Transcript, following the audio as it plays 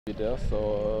be there.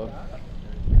 So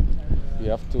we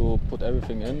have to put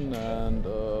everything in, and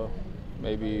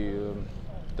maybe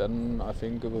then I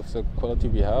think with the quality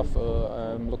we have,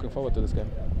 I'm looking forward to this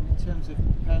game. In terms of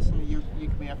personally, you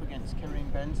could be up against Karim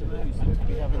Benzema, who seems to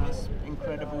be having this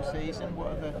incredible season. What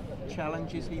are the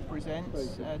challenges he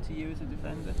presents to you as a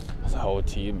defender? The whole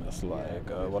team is like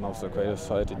one of the greatest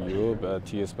sides in Europe.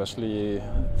 He especially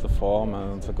the form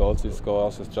and the goals he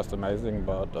scores is just amazing.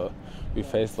 But we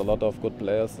faced a lot of good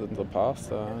players in the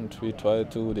past, and we try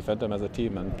to defend them as a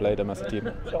team and play them as a team.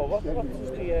 So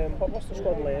what's the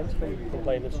squad learned from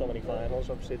playing in so many finals?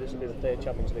 Obviously, this will be the third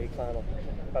Champions League final.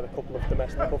 Had a couple of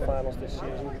domestic cup finals this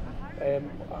season.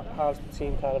 How's the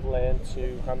team kind of learned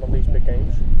to handle these big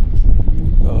games?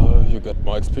 You get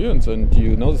more experience and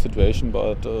you know the situation,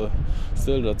 but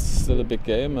still, that's still a big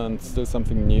game and still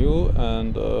something new.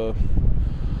 And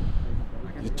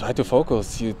you try to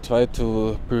focus. You try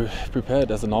to prepare it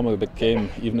as a normal big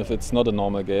game, even if it's not a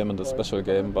normal game and a special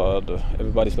game. But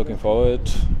everybody's looking forward.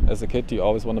 As a kid, you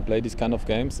always want to play these kind of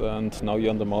games, and now you're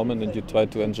in the moment and you try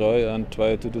to enjoy and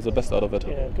try to do the best out of it.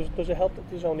 Yeah. Does it help that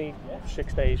there's only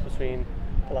 6 days between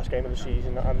the last game of the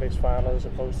season and this final, as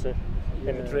opposed to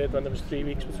in Madrid when there was 3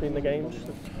 weeks between the games?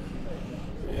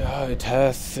 Yeah, it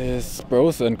has its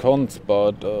pros and cons,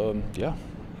 but yeah,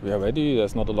 we are ready.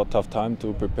 There's not a lot of time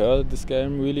to prepare this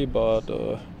game really, but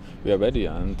we are ready,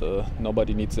 and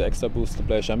nobody needs the extra boost to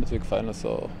play a Champions League final,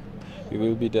 so we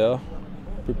will be there,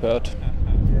 prepared.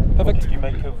 Perfect. What did you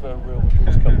make of Real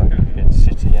Madrid's comeback against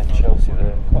City and Chelsea?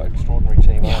 They're quite an extraordinary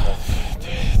team, aren't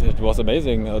they? It was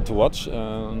amazing to watch,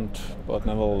 but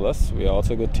nevertheless, we are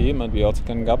also a good team, and we also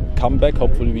can come back.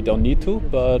 Hopefully, we don't need to,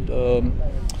 but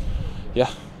yeah,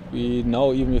 we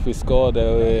know even if we score,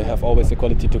 they have always the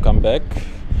quality to come back.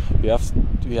 We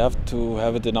have to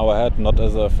have it in our head, not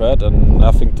as a threat and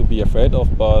nothing to be afraid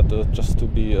of, but just to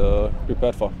be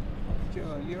prepared for.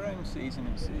 Your own season,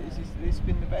 has this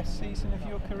been the best season of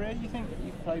your career? You think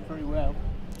you've played very well?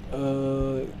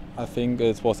 I think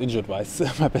it was injured-wise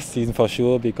my best season for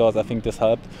sure, because I think this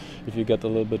helped if you get a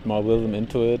little bit more rhythm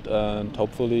into it, and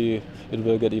hopefully it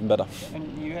will get even better.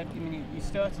 And you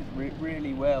started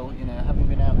really well, having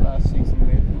been out last season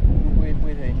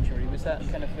with injury. Was that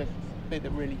kind of the bit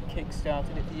that really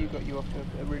kick-started it for you, got you off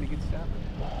to a really good start?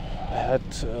 I had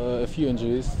a few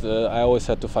injuries. I always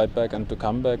had to fight back and to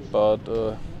come back, but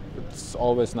it's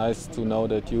always nice to know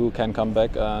that you can come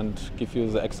back and give you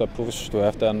the extra push to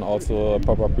have then also a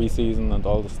proper pre-season and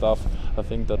all the stuff. I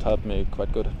think that helped me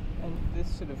quite good. And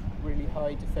this sort of really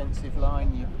high defensive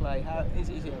line you play, is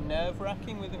it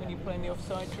nerve-wracking with it when you play in the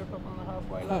offside trip up on the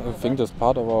halfway line? I think that's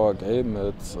part of our game.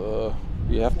 It's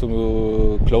we have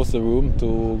to close the room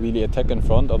to really attack in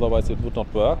front, otherwise it would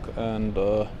not work. And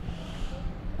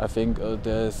I think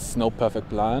there's no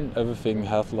perfect line. Everything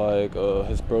has like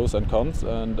his pros and cons,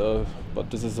 and but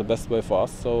this is the best way for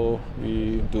us, so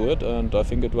we do it, and I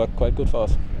think it worked quite good for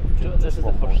us. This is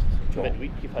the first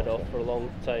midweek you've had off for a long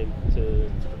time to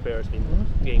prepare. It's been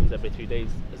games every 2 days.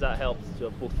 Has that helped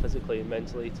both physically and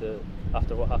mentally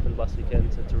after what happened last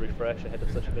weekend to refresh ahead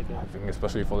of such a big game? I think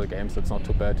especially for the games it's not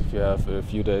too bad if you have a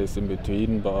few days in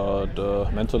between, but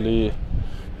mentally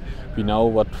we know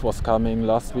what was coming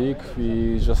last week.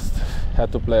 We just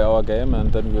had to play our game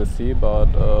and then we'll see, but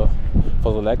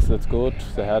for the legs it's good.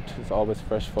 The head is always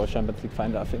fresh for Champions League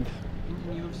final, I think.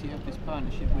 You obviously have this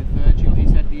partnership with Virgil.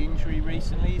 He's had the injury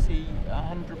recently. Is he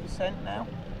 100% now?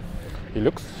 He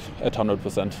looks at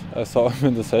 100%. I saw him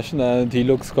in the session and he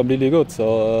looks completely good.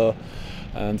 So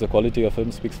and the quality of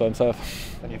him speaks for himself.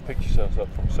 And you've picked yourselves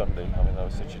up from Sunday. I mean, that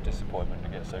was such a disappointment to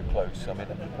get so close. I mean,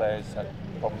 the players had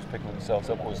problems picking themselves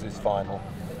up. Was this final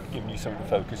giving you something to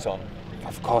focus on?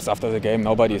 Of course, after the game,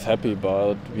 nobody is happy,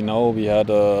 but we know we had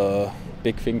a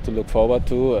big thing to look forward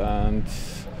to, and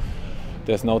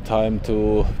there's no time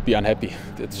to be unhappy.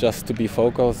 It's just to be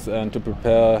focused and to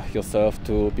prepare yourself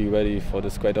to be ready for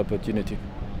this great opportunity.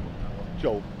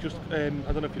 Joe, just I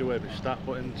don't know if you're aware of the stat,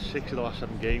 but in 6 of the last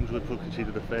 7 games, Liverpool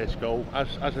conceded the first goal.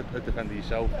 As a defender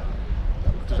yourself,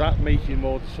 does that make you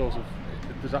more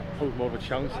does that pose more of a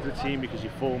challenge to the team because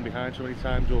you've fallen behind so many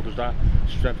times, or does that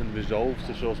strengthen the resolve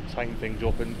to sort of tighten things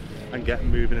up and get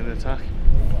moving in attack?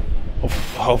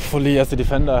 Hopefully, as a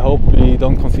defender, I hope we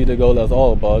don't concede a goal at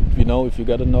all. But we know if you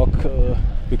get a knock,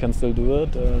 we can still do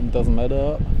it. It doesn't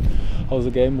matter how the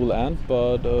game will end,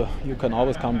 but you can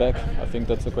always come back. I think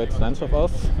that's a great strength of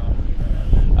us.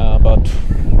 But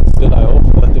still, I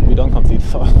hope that we don't concede.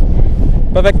 So.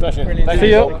 Perfect. Thank you.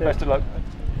 See you. Best of luck.